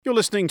You're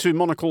listening to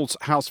Monocle's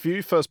House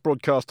View, first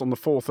broadcast on the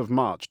 4th of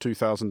March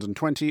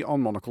 2020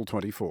 on Monocle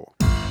 24.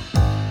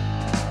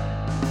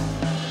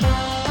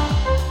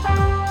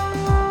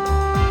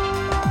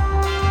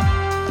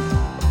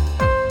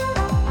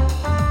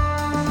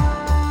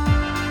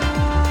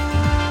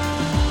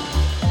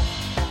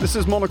 This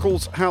is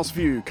Monocle's House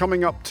View.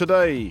 Coming up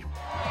today,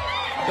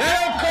 They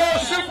don't call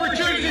Super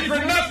Tuesday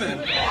for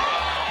nothing.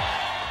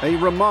 a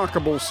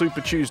remarkable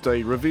Super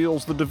Tuesday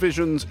reveals the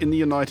divisions in the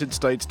United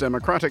States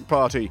Democratic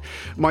Party.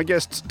 My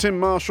guests Tim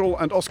Marshall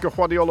and Oscar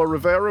Guardiola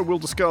Rivera will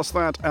discuss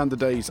that and the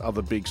day's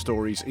other big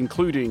stories,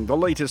 including the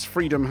latest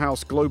Freedom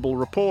House Global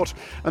Report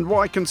and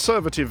why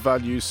conservative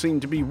values seem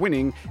to be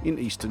winning in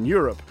Eastern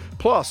Europe.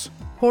 Plus,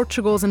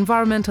 Portugal's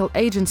environmental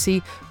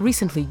agency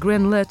recently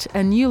greenlit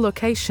a new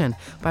location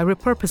by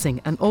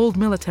repurposing an old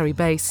military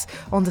base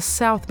on the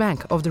south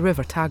bank of the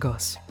River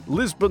Tagus.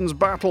 Lisbon's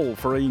battle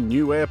for a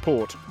new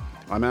airport.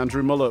 I'm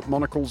Andrew Muller.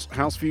 Monocle's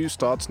House View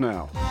starts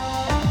now.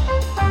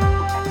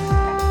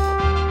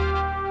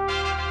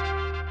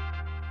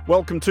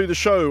 Welcome to the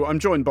show. I'm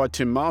joined by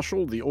Tim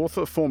Marshall, the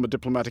author, former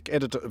diplomatic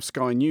editor of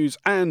Sky News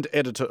and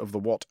editor of the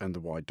What and the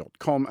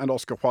Why.com, and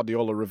Oscar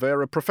Guardiola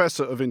Rivera,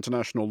 professor of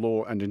international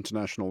law and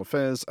international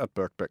affairs at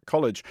Birkbeck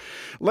College.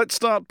 Let's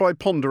start by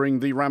pondering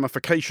the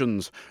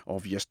ramifications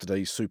of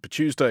yesterday's Super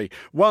Tuesday.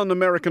 One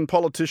American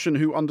politician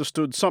who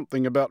understood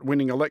something about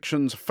winning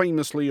elections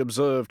famously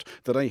observed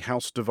that a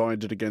house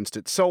divided against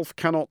itself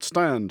cannot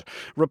stand.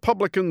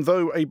 Republican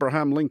though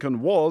Abraham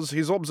Lincoln was,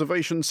 his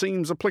observation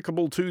seems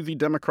applicable to the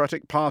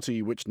Democratic Party,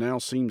 which now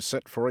seems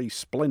set for a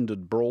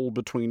splendid brawl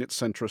between its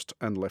centrist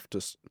and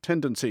leftist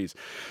tendencies.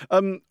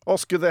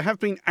 Oscar, there have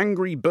been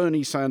angry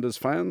Bernie Sanders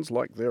fans,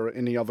 like there are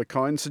any other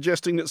kind,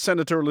 suggesting that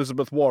Senator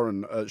Elizabeth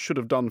Warren should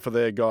have done for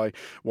their guy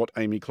what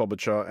Amy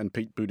Klobuchar and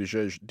Pete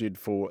Buttigieg did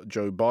for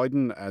Joe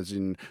Biden, as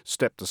in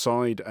stepped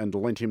aside and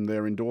lent him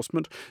their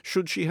endorsement.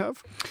 Should she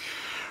have?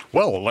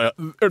 Well,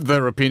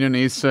 their opinion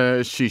is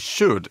she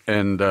should.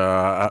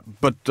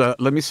 But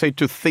let me say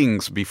two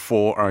things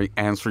before I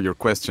answer your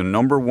question.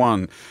 Number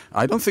one,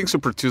 I don't think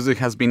Super Tuesday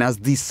has been as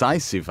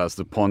decisive as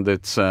the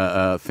pundits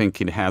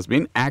think it has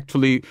been.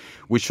 Actually,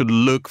 we should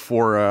look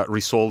for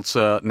results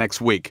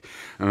next week.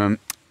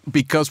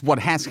 Because what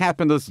has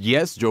happened is,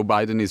 yes, Joe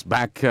Biden is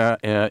back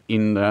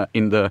into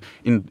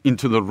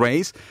the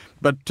race,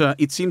 but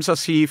it seems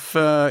as if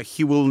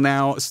he will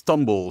now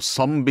stumble,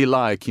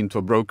 zombie-like, into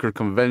a broker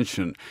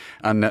convention.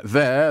 And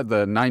there,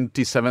 the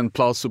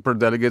 97-plus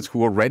superdelegates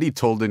who already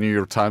told the New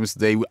York Times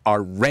they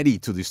are ready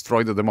to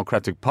destroy the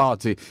Democratic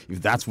Party,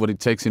 if that's what it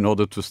takes in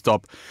order to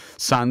stop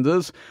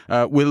Sanders,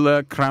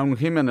 will crown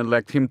him and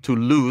elect him to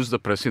lose the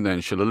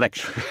presidential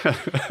election.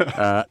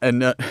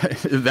 And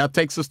that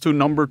takes us to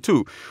number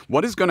two.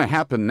 What is going to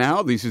happen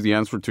now? This is the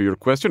answer to your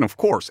question. Of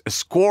course, a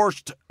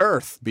scorched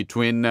earth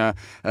between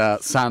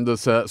Sanders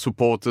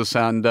supporters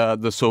and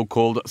the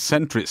so-called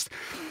centrists.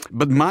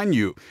 But mind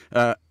you,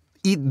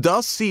 it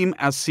does seem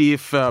as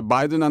if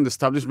Biden and the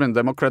establishment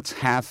Democrats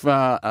have,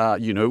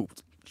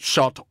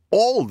 shot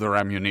all their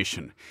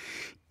ammunition.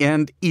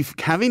 And if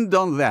having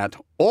done that,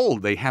 all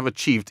they have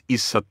achieved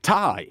is a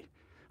tie,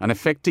 an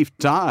effective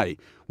tie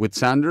with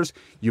Sanders,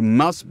 you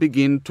must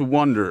begin to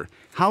wonder,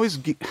 how is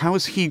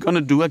he going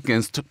to do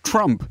against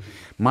Trump?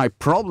 My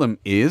problem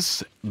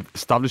is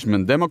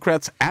establishment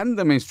Democrats and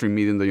the mainstream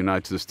media in the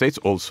United States,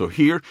 also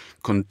here,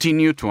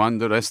 continue to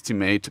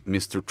underestimate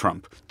Mr.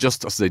 Trump,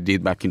 just as they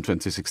did back in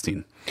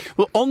 2016.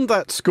 Well, on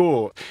that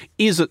score,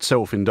 is it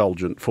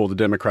self-indulgent for the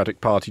Democratic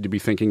Party to be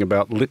thinking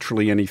about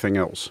literally anything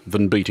else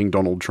than beating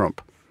Donald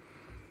Trump?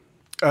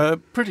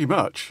 Pretty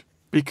much,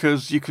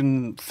 because you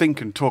can think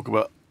and talk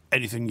about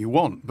anything you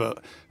want,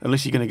 but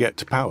unless you're going to get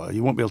to power,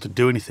 you won't be able to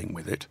do anything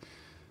with it.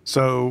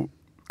 So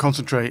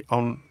concentrate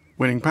on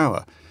winning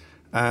power.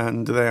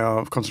 And they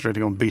are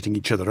concentrating on beating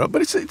each other up.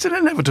 But it's an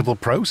inevitable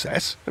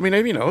process. I mean,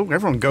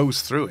 everyone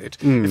goes through it.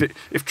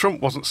 If Trump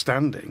wasn't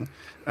standing,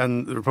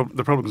 and the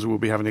Republicans will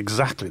be having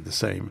exactly the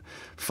same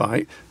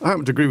fight, I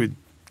happen to agree with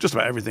just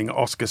about everything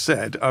Oscar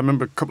said. I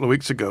remember a couple of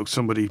weeks ago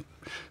somebody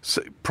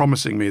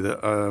promising me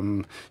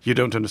that you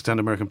don't understand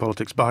American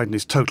politics. Biden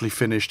is totally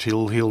finished.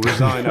 He'll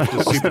resign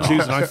after Super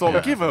Tuesday. And I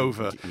thought, give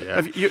over.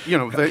 Yeah.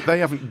 They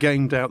haven't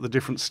gamed out the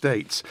different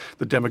states,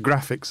 the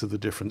demographics of the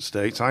different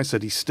states. I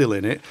said he's still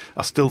in it.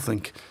 I still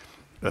think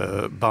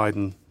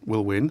Biden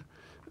will win,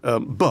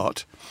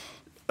 but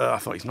I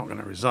thought he's not going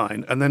to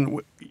resign. And then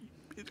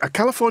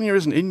California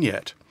isn't in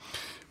yet.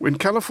 When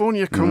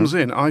California comes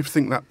in, I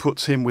think that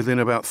puts him within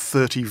about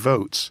 30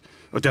 votes,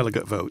 or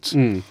delegate votes,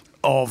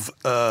 of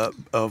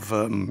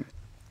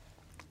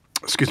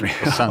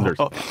Sanders.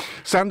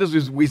 Sanders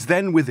is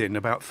then within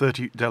about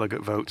 30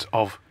 delegate votes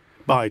of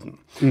Biden.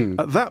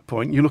 At that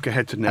point, you look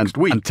ahead to next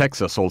week. And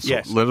Texas also.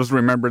 Yes. Let us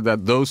remember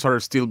that those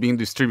are still being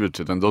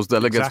distributed, and those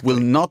delegates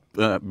will not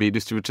be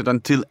distributed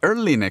until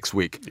early next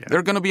week. Yeah.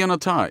 They're going to be on a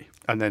tie.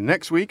 And then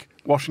next week,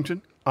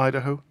 Washington,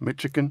 Idaho,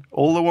 Michigan,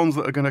 all the ones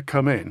that are going to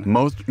come in.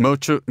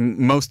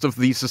 Most of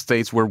these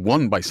states were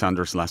won by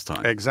Sanders last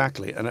time.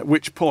 Exactly. And at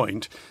which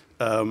point,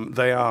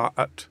 they are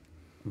at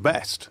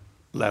best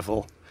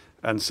level.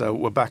 And so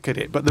we're back at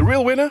it. But the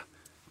real winner,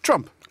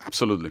 Trump.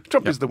 Absolutely.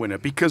 Trump is the winner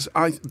because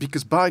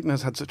Biden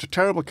has had such a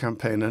terrible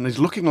campaign and is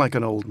looking like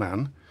an old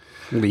man.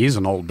 Well, he is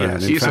an old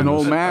man. Yes, He's an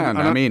old man.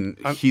 I mean,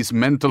 his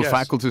mental yes.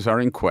 faculties are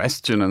in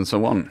question and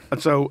so on.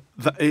 And so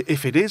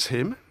if it is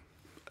him,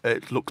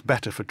 it looks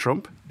better for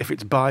Trump. If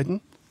it's Biden,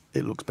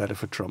 it looks better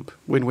for Trump.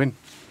 Win-win.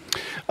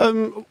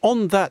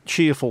 On that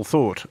cheerful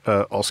thought,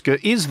 Oscar,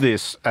 is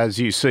this, as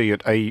you see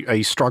it,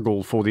 a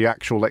struggle for the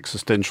actual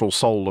existential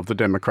soul of the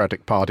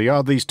Democratic Party?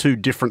 Are these two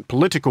different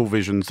political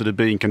visions that are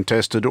being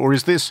contested, or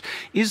is this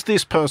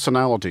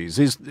personalities?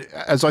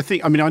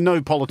 I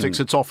know politics,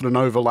 it's often an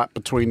overlap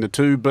between the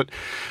two, but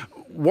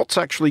what's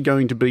actually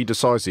going to be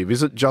decisive?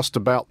 Is it just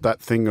about that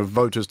thing of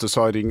voters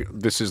deciding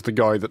this is the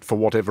guy that, for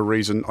whatever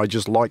reason, I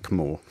just like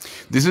more?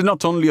 This is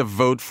not only a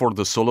vote for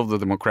the soul of the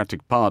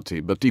Democratic Party,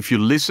 but if you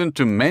listen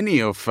to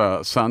many of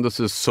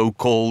Sanders'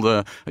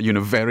 so-called,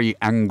 very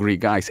angry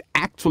guys,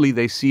 actually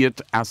they see it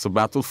as a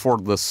battle for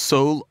the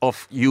soul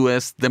of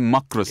U.S.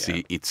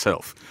 democracy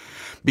itself.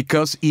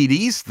 Because it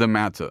is the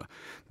matter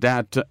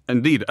that,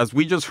 indeed, as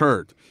we just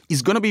heard,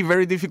 it's going to be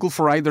very difficult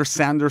for either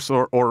Sanders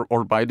or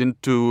Biden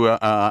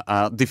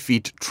to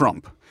defeat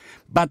Trump.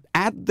 But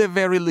at the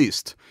very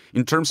least,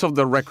 in terms of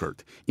the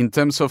record, in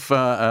terms of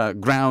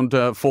ground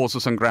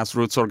forces and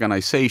grassroots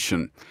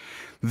organization,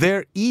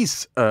 there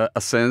is a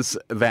sense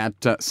that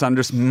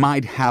Sanders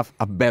might have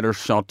a better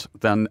shot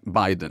than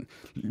Biden.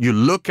 You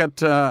look at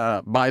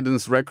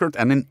Biden's record,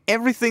 and in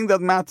everything that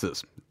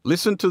matters,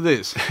 listen to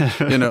this,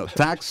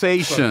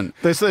 taxation.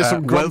 There's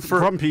some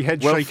grumpy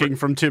head shaking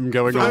from Tim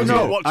going on. I'm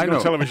not watching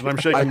on television, I'm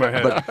shaking my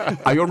head. But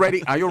I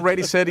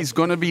already said it's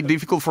going to be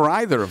difficult for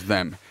either of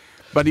them.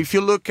 But if you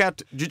look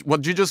at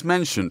what you just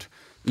mentioned,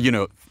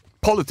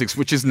 politics,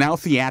 which is now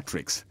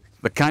theatrics,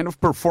 the kind of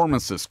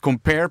performances,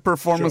 compare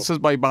performances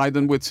by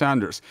Biden with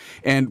Sanders,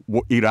 and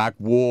Iraq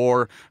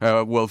war,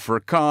 welfare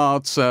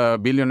cuts,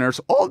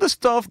 billionaires, all the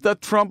stuff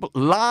that Trump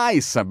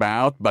lies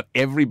about, but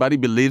everybody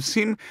believes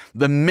him.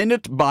 The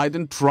minute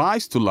Biden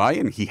tries to lie,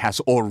 and he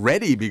has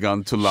already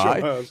begun to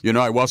lie,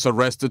 I was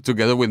arrested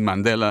together with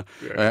Mandela,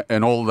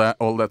 and all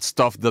that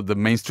stuff that the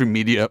mainstream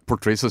media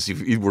portrays as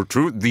if it were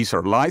true. These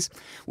are lies.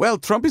 Well,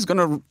 Trump is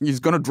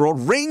gonna draw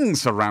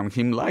rings around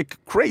him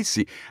like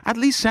crazy. At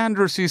least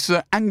Sanders is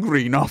angry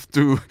enough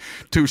to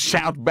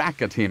shout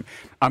back at him.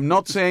 I'm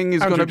not saying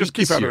it's going to be just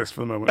keep easier. out of this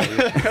for the moment.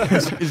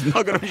 It's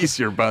not going to be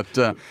easier, but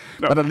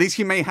at least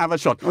he may have a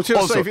shot.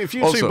 If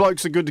you two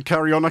blokes are good to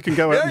carry on, I can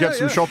go out and get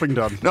some shopping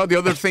done. No, the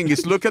other thing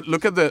is look at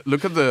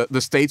the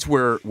states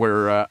where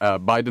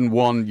Biden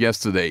won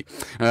yesterday.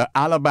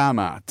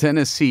 Alabama,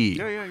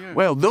 Tennessee.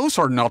 Well, those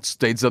are not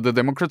states that the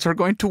Democrats are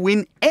going to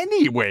win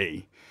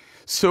anyway.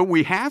 So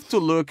we have to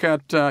look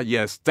at,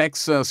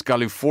 Texas,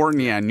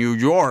 California, New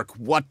York,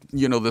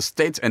 the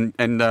states, and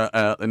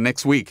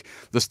next week,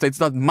 the states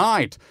that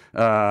might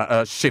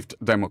shift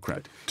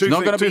Democrat. Two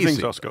not going to be easy.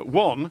 things, Oscar.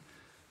 One,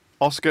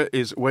 Oscar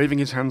is waving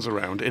his hands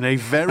around in a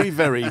very,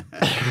 very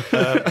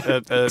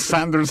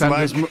Sanders.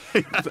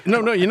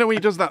 No. He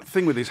does that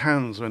thing with his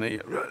hands when he.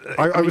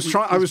 I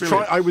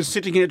was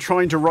sitting here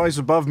trying to rise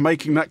above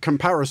making that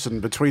comparison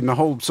between the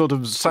whole sort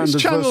of Sanders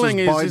his channeling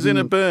versus Biden. is in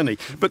a Bernie.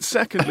 But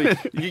secondly,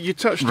 you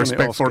touched on it,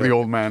 Respect Oscar. for the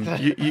old man.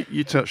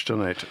 You touched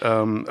on it.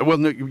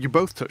 You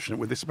both touched on it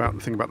with this about the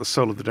thing about the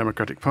soul of the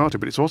Democratic Party,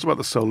 but it's also about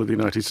the soul of the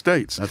United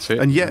States. That's it.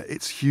 And yet,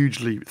 it's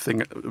hugely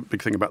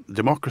big thing about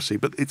democracy,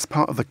 but it's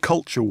part of the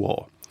culture war.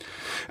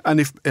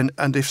 And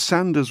if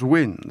Sanders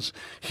wins,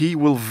 he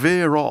will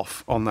veer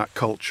off on that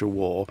culture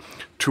war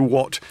to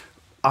what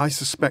I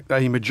suspect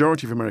a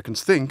majority of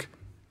Americans think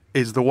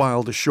is the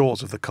wilder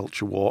shores of the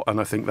culture war, and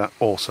I think that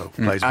also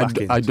plays back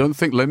in. I don't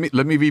think. Let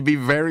me be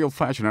very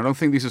old-fashioned. I don't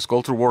think this is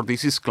culture war.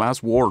 This is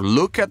class war.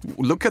 Look at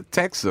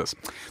Texas.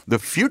 The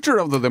future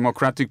of the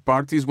Democratic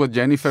Party is with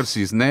Jennifer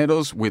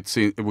Cisneros, with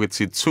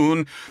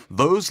Sitsun,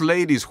 those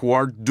ladies who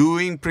are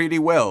doing pretty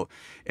well.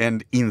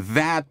 And in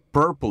that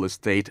purple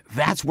state,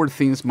 that's where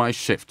things might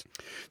shift.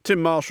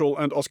 Tim Marshall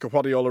and Oscar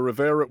Guardiola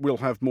Rivera. We'll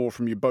have more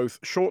from you both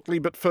shortly,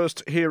 but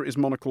first, here is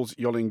Monocle's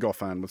Yolene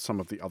Goffin with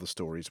some of the other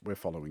stories we're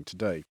following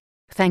today.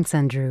 Thanks,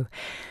 Andrew.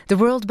 The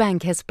World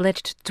Bank has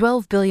pledged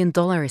 $12 billion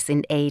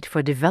in aid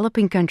for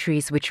developing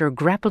countries which are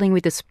grappling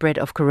with the spread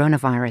of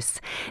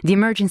coronavirus. The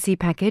emergency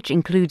package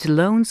includes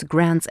loans,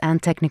 grants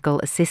and technical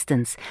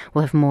assistance.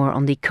 We'll have more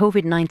on the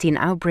COVID-19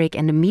 outbreak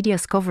and the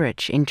media's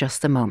coverage in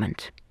just a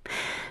moment.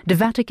 The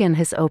Vatican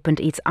has opened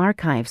its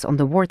archives on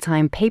the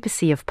wartime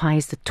papacy of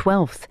Pius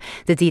XII.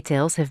 The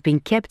details have been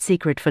kept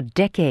secret for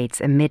decades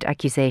amid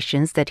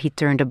accusations that he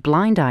turned a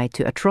blind eye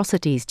to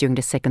atrocities during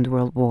the Second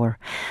World War.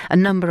 A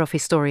number of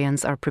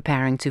historians are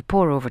preparing to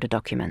pore over the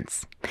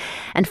documents.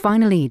 And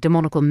finally, the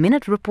Monocle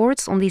Minute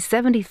reports on the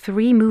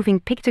 73 moving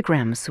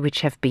pictograms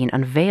which have been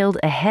unveiled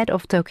ahead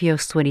of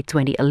Tokyo's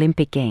 2020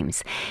 Olympic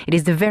Games. It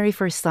is the very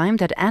first time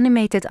that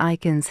animated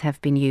icons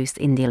have been used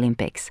in the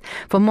Olympics.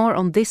 For more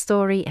on this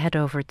story, head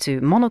over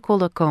to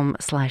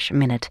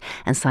monocle.com/minute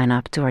and sign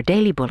up to our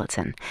daily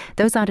bulletin.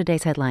 Those are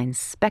today's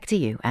headlines. Back to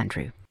you,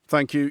 Andrew.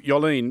 Thank you,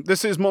 Jolene.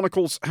 This is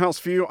Monocle's House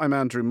View. I'm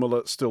Andrew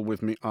Muller. Still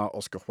with me are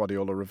Oscar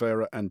Juadiola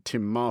Rivera and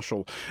Tim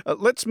Marshall.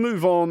 Let's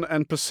move on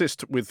and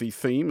persist with the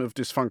theme of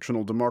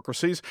dysfunctional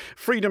democracies.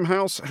 Freedom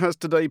House has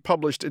today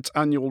published its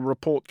annual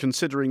report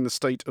considering the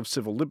state of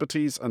civil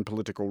liberties and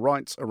political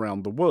rights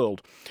around the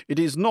world. It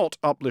is not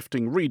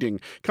uplifting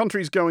reading.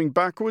 Countries going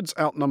backwards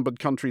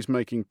outnumbered countries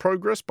making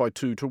progress by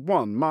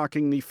 2-1,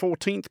 marking the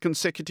 14th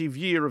consecutive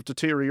year of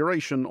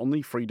deterioration on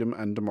the freedom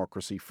and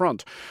democracy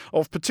front.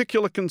 Of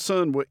particular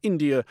concern were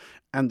India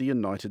and the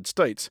United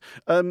States.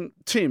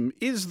 Tim,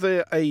 is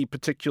there a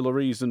particular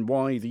reason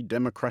why the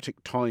democratic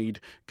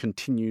tide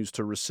continues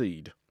to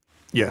recede?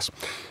 Yes,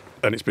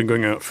 and it's been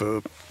going out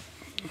for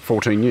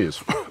 14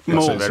 years.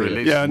 more. Very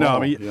least. Yeah, no, More,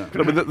 I mean, yeah.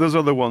 but there's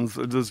other ones.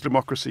 There's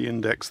Democracy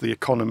Index, the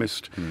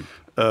Economist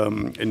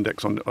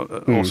Index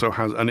also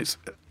has, and it's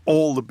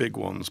all the big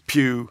ones.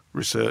 Pew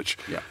Research.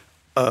 Yeah.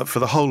 For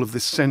the whole of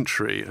this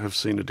century have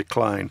seen a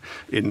decline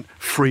in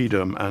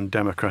freedom and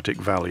democratic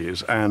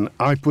values. And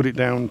I put it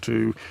down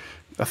to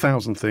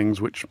 1,000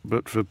 things,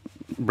 but for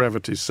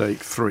brevity's sake,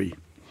 3.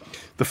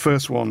 The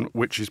first one,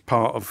 which is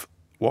part of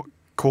what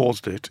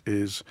caused it,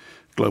 is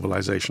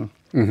globalization,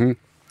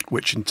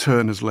 which in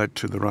turn has led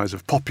to the rise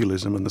of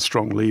populism and the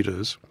strong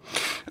leaders.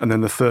 And then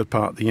the third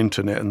part, the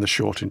internet and the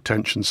short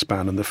attention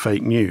span and the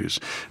fake news.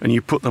 And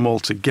you put them all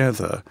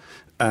together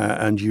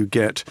and you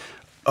get,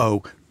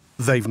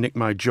 they've nicked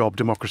my job,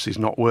 democracy's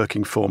not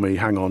working for me,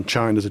 hang on,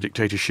 China's a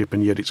dictatorship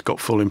and yet it's got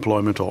full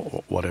employment,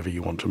 or whatever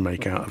you want to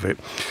make out of it.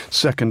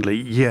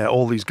 Secondly,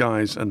 all these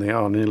guys, and they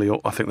are nearly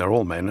all, I think they're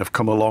all men, have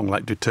come along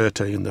like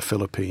Duterte in the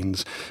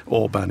Philippines,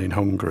 Orban in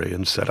Hungary,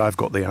 and said, I've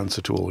got the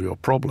answer to all your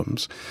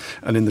problems.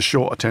 And in the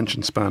short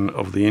attention span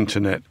of the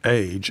internet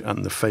age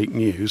and the fake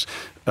news,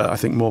 I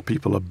think more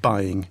people are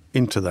buying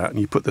into that, and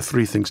you put the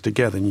 3 things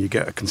together and you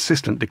get a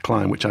consistent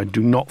decline, which I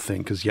do not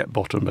think has yet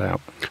bottomed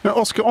out. Now,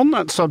 Oscar, on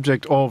that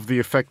subject of the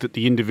effect that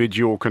the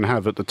individual can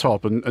have at the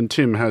top, and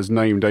Tim has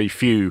named a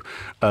few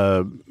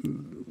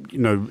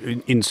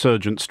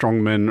insurgent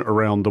strongmen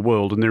around the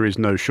world, and there is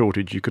no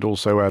shortage. You could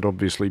also add,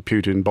 obviously,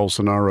 Putin,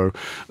 Bolsonaro,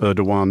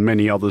 Erdogan,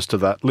 many others to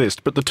that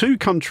list. But the 2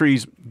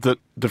 countries that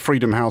the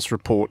Freedom House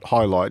report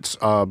highlights,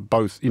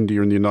 both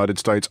India and the United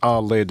States,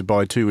 are led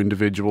by 2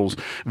 individuals,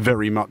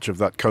 very much of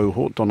that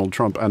cohort, Donald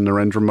Trump and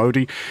Narendra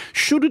Modi.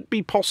 Should it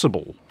be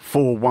possible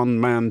for one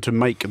man to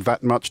make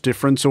that much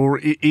difference, or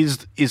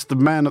is the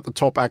man at the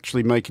top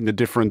actually making the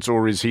difference,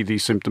 or is he the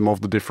symptom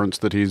of the difference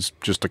that is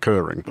just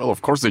occurring? Well,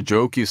 of course, the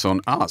joke is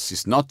on us.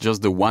 It's not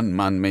just the one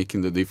man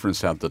making the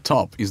difference at the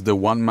top. It's the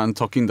one man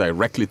talking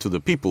directly to the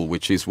people,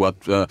 which is what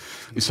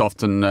is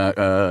often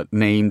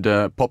named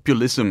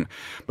populism.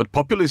 But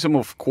populism,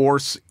 of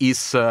course,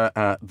 is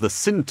the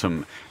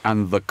symptom,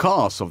 and the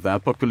cause of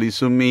that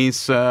populism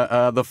is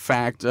the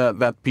fact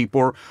that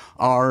people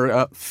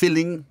are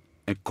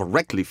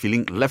correctly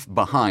feeling left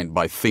behind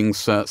by things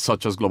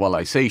such as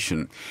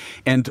globalization.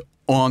 And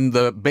on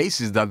the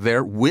basis that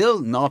there will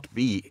not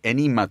be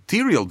any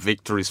material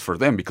victories for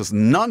them, because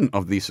none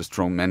of these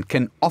strong men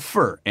can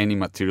offer any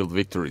material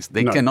victories.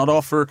 They cannot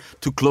offer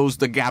to close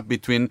the gap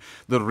between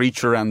the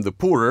richer and the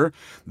poorer.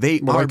 They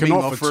can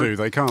offer to,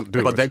 they can't do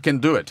it. But they can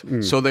do it.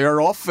 So they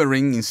are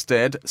offering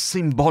instead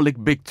symbolic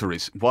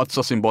victories. What's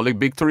a symbolic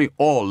victory?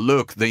 Oh,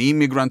 look, the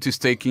immigrant is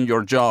taking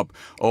your job.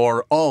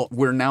 Or,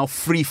 we're now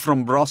free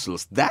from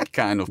Brussels. That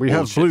kind of bullshit. We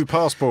have blue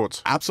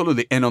passports.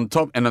 Absolutely. And on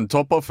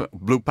top of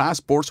blue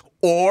passports,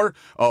 or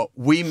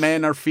we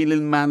men are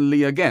feeling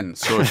manly again.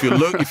 So if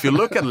you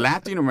look at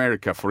Latin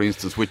America, for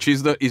instance, which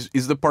is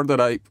the part that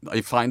I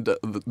find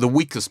the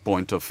weakest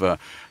point of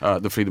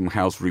the Freedom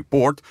House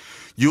report,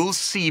 you'll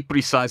see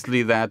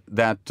precisely that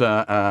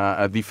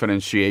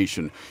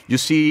differentiation. You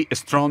see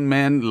strong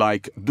men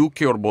like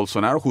Duque or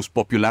Bolsonaro, whose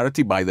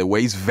popularity, by the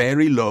way, is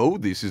very low.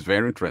 This is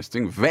very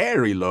interesting,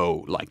 very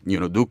low. Like,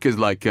 Duque is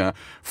like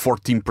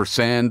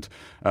 14%.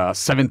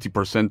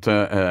 70%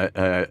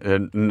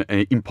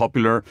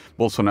 unpopular,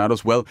 Bolsonaro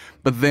as well.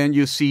 But then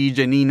you see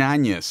Janine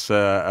Áñez,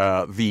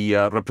 the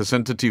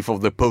representative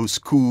of the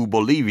post-coup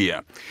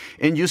Bolivia.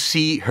 And you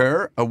see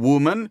her, a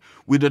woman,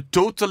 with a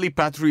totally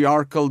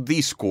patriarchal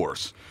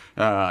discourse.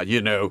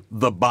 The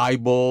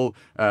Bible,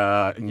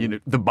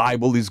 the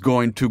Bible is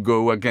going to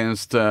go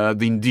against the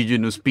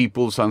indigenous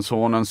peoples and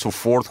so on and so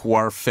forth, who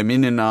are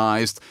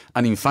feminized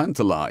and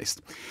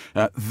infantilized.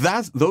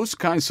 Those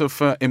kinds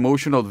of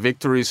emotional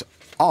victories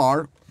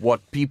are what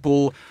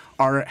people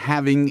are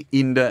having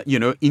in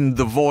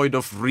the void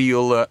of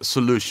real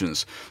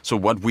solutions. So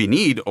what we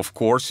need, of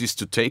course, is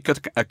to take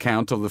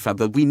account of the fact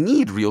that we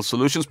need real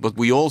solutions, but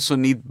we also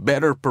need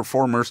better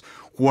performers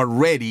who are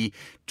ready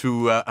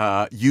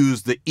to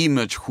use the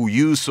image, who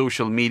use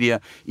social media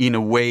in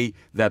a way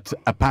that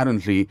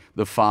apparently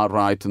the far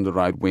right and the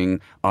right wing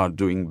are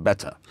doing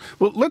better.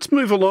 Well, let's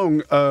move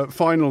along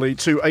finally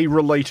to a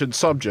related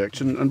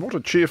subject, and what a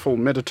cheerful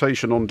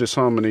meditation on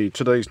disharmony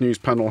today's news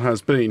panel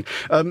has been.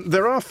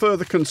 There are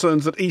further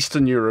concerns that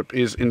Eastern Europe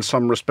is in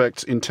some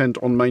respects intent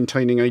on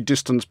maintaining a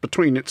distance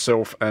between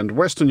itself and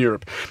Western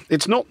Europe.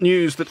 It's not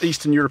news that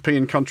Eastern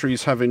European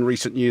countries have in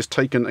recent years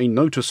taken a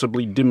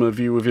noticeably dimmer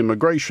view of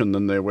immigration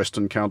than their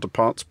Western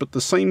counterparts, but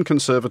the same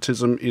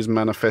conservatism is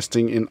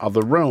manifesting in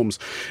other realms.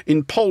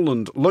 In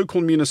Poland,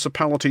 local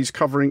municipalities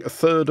covering a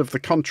third of the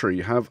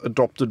country have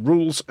adopted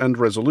rules and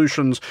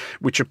resolutions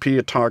which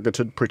appear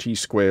targeted pretty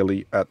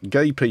squarely at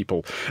gay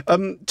people.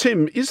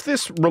 Tim, is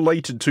this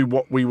related to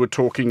what we were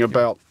talking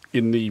about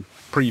in the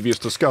previous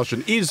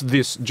discussion? Is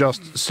this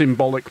just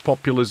symbolic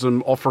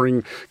populism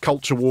offering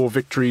culture war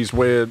victories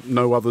where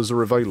no others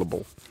are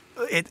available?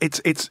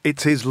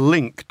 It is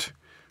linked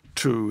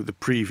to the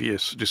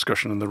previous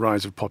discussion on the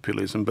rise of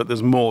populism, but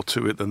there's more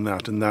to it than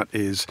that, and that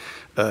is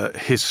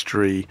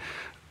history,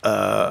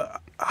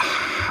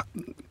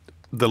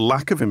 the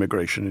lack of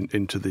immigration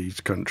into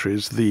these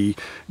countries, the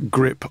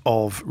grip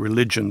of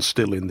religion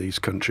still in these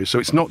countries. So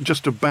it's not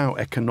just about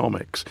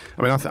economics.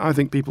 I mean, I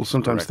think people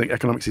sometimes think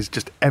economics is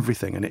just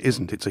everything, and it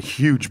isn't. It's a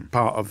huge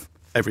part of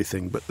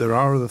everything, but there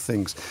are other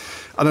things.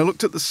 And I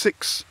looked at the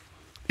 6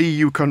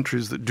 EU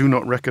countries that do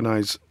not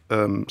recognise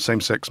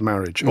same-sex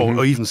marriage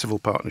or even civil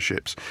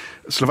partnerships: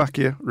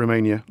 Slovakia,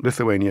 Romania,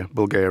 Lithuania,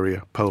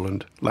 Bulgaria,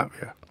 Poland,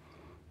 Latvia.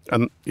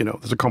 And, you know,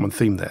 there's a common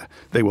theme there.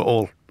 They were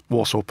all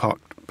Warsaw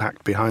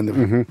Pact behind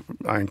the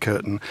Iron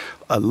Curtain.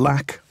 A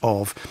lack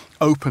of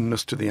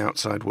openness to the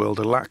outside world,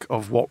 a lack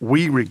of what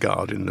we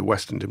regard in the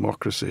Western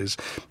democracies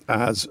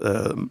as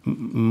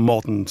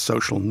modern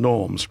social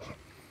norms.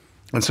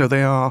 And so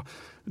they are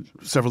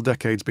several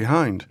decades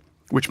behind,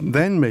 which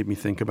then made me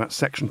think about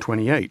Section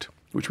 28,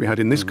 which we had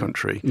in this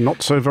country.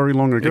 Not so very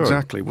long ago.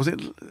 Exactly. Was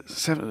it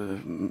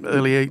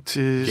early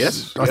 80s?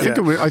 Yes.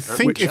 I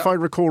think if I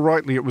recall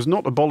rightly, it was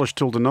not abolished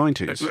till the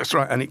 90s. That's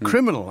right. And it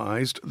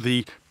criminalised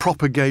the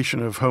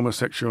propagation of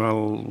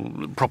homosexual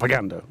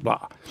propaganda.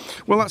 Blah.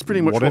 Well, that's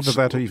pretty much whatever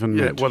that even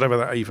meant. Whatever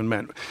that even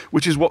meant,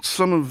 which is what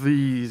some of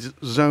these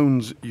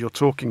zones you're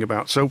talking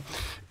about. So,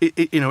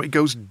 it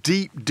goes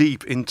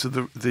deep into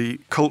the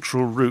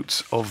cultural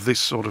roots of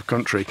this sort of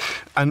country.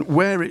 And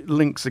where it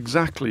links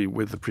exactly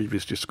with the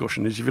previous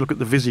discussion is if you look at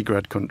the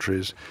Visegrad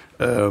countries,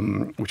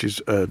 which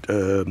is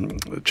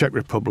Czech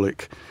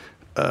Republic,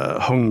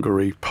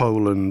 Hungary,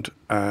 Poland,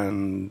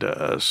 and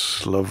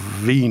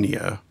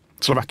Slovakia,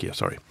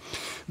 sorry.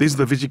 These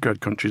are the Visegrad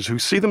countries who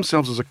see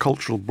themselves as a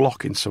cultural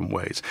bloc in some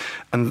ways.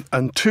 And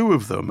 2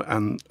 of them,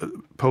 and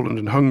Poland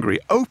and Hungary,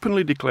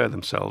 openly declare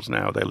themselves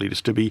now, their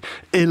leaders, to be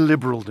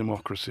illiberal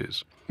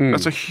democracies.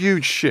 That's a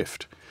huge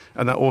shift.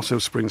 And that also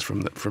springs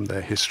from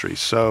their history.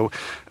 So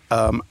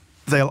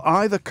they'll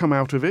either come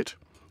out of it,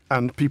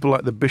 and people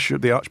like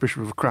the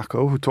Archbishop of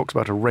Krakow, who talks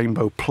about a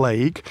rainbow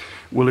plague,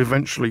 will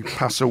eventually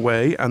pass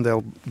away, and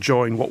they'll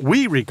join what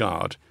we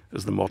regard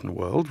as the modern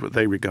world, what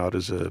they regard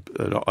as an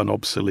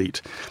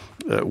obsolete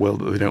world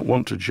that they don't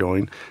want to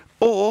join,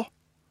 or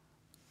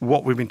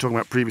what we've been talking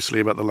about previously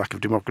about the lack of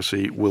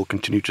democracy will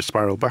continue to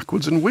spiral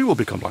backwards, and we will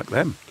become like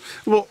them.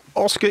 Well,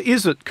 Oscar,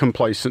 is it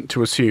complacent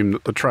to assume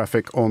that the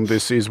traffic on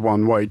this is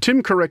one way?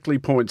 Tim correctly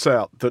points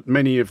out that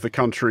many of the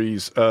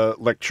countries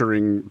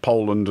lecturing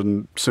Poland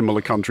and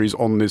similar countries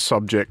on this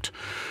subject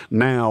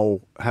now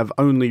have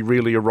only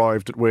really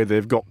arrived at where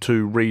they've got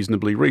to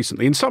reasonably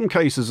recently. In some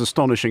cases,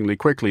 astonishingly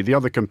quickly. The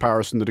other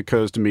comparison that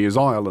occurs to me is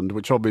Ireland,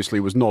 which obviously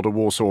was not a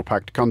Warsaw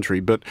Pact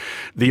country, but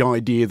the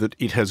idea that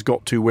it has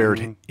got to where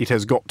it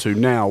has got to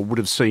now would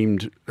have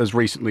seemed, as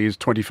recently as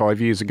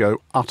 25 years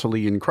ago,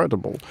 utterly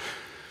incredible.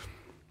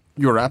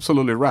 You're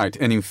absolutely right.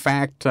 And in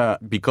fact,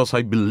 because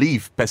I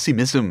believe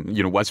pessimism,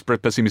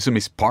 widespread pessimism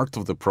is part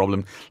of the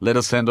problem, let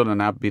us end on an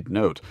upbeat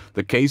note.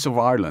 The case of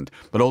Ireland,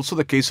 but also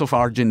the case of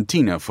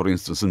Argentina, for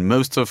instance, and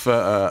most of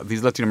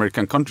these Latin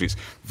American countries,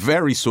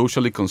 very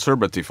socially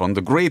conservative, on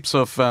the grapes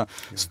of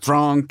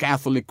strong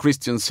Catholic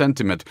Christian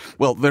sentiment.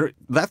 Well,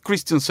 that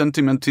Christian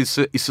sentiment is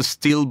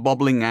still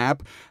bubbling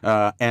up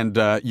and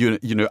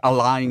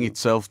allying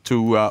itself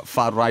to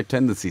far-right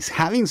tendencies.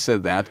 Having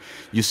said that,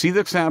 you see the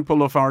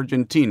example of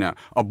Argentina.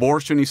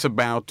 Abortion is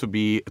about to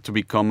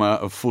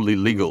become fully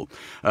legal.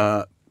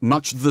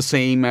 Much the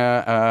same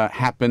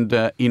happened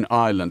in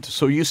Ireland.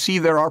 So you see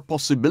there are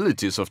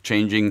possibilities of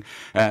changing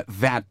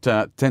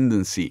that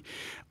tendency.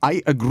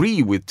 I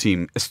agree with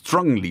Tim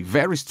strongly,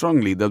 very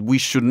strongly, that we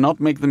should not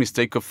make the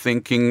mistake of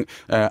thinking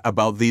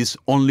about this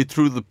only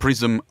through the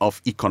prism of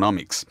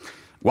economics.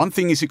 One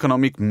thing is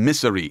economic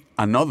misery.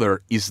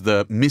 Another is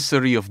the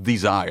misery of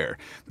desire.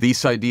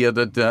 This idea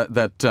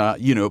that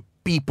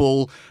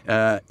people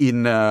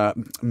in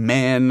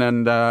men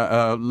and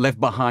left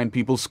behind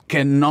peoples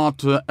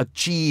cannot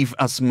achieve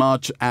as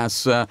much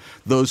as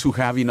those who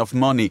have enough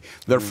money.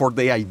 Therefore,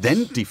 they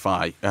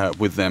identify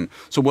with them.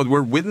 So what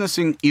we're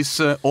witnessing is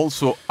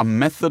also a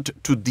method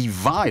to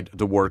divide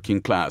the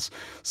working class.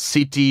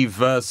 City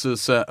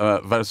versus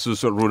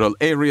rural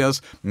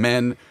areas,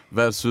 men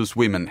versus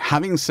women.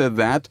 Having said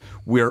that,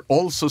 we're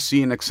also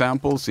seeing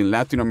examples in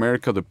Latin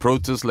America, the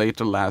protests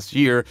later last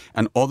year,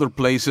 and other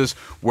places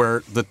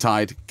where the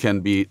tide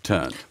can be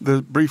turned.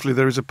 Briefly,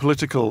 there is a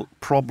political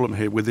problem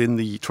here within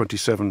the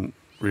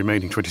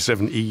remaining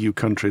 27 EU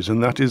countries,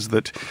 and that is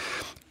that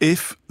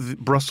if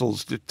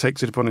Brussels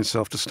takes it upon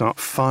itself to start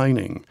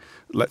fining,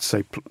 let's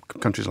say,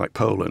 countries like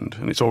Poland,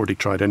 and it's already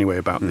tried anyway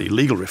about the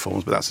legal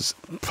reforms, but that's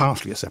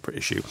partially a separate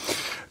issue.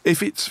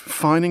 If it's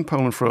fining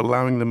Poland for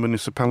allowing the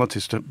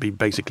municipalities to be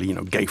basically,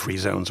 gay-free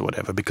zones or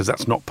whatever, because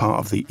that's not part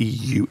of the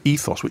EU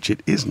ethos, which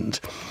it isn't,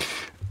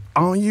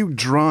 are you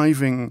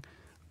driving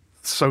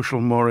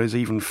social mores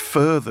even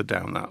further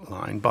down that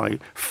line by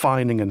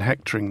fining and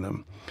hectoring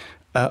them?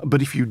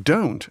 But if you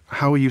don't,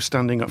 how are you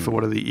standing up for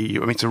what are the EU?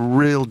 I mean, it's a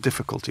real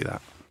difficulty,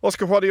 that.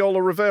 Oscar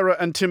Guardiola Rivera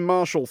and Tim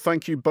Marshall,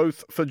 thank you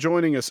both for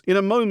joining us. In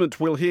a moment,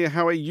 we'll hear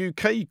how a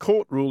UK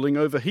court ruling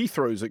over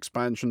Heathrow's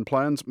expansion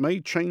plans may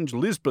change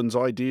Lisbon's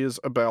ideas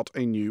about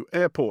a new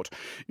airport.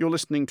 You're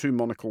listening to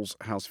Monocle's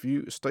House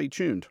View. Stay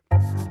tuned.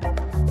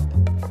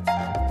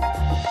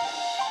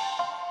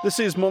 This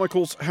is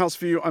Monocle's House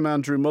View. I'm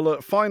Andrew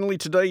Muller. Finally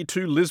today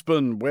to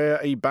Lisbon, where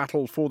a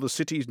battle for the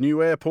city's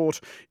new airport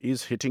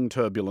is hitting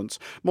turbulence.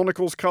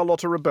 Monocle's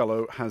Carlotta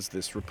Rebello has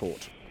this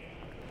report.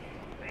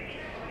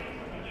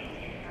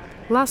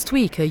 Last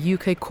week, a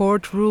UK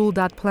court ruled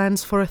that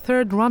plans for a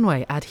third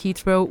runway at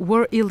Heathrow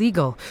were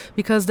illegal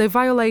because they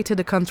violated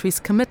the country's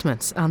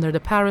commitments under the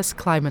Paris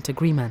Climate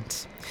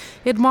Agreement.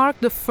 It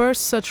marked the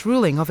first such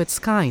ruling of its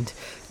kind,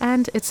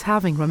 and it's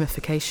having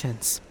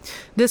ramifications.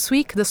 This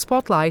week, the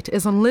spotlight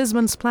is on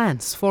Lisbon's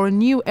plans for a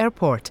new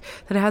airport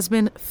that has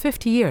been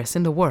 50 years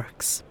in the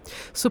works.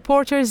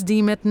 Supporters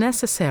deem it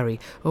necessary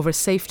over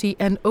safety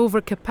and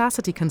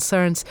overcapacity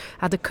concerns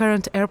at the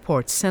current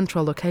airport's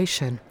central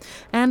location.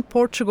 And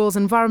Portugal's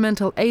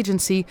environmental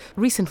agency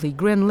recently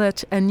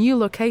greenlit a new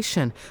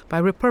location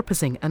by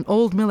repurposing an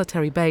old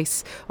military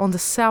base on the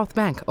south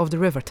bank of the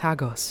River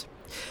Tagus.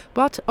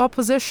 But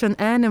opposition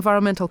and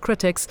environmental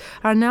critics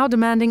are now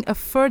demanding a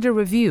further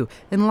review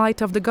in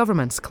light of the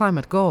government's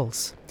climate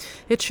goals.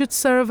 It should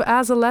serve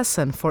as a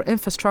lesson for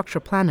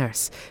infrastructure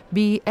planners.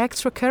 Be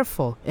extra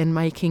careful in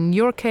making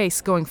your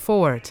case going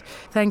forward.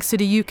 Thanks to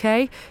the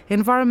UK,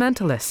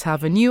 environmentalists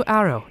have a new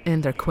arrow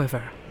in their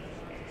quiver.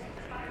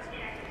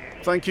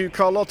 Thank you,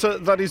 Carlotta.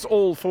 That is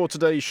all for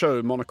today's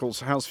show.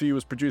 Monocle's House View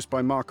was produced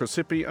by Marco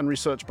Sippi and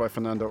researched by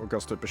Fernando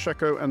Augusto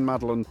Pacheco and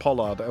Madeleine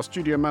Pollard. Our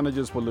studio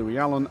managers were Louis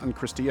Allen and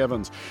Christy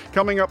Evans.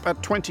 Coming up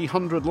at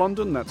 2000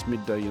 London, that's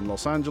midday in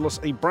Los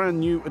Angeles, a brand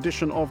new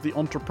edition of The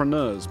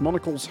Entrepreneurs.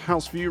 Monocle's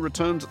House View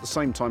returns at the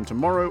same time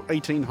tomorrow,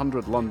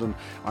 1800 London.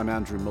 I'm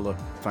Andrew Muller.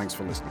 Thanks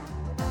for listening.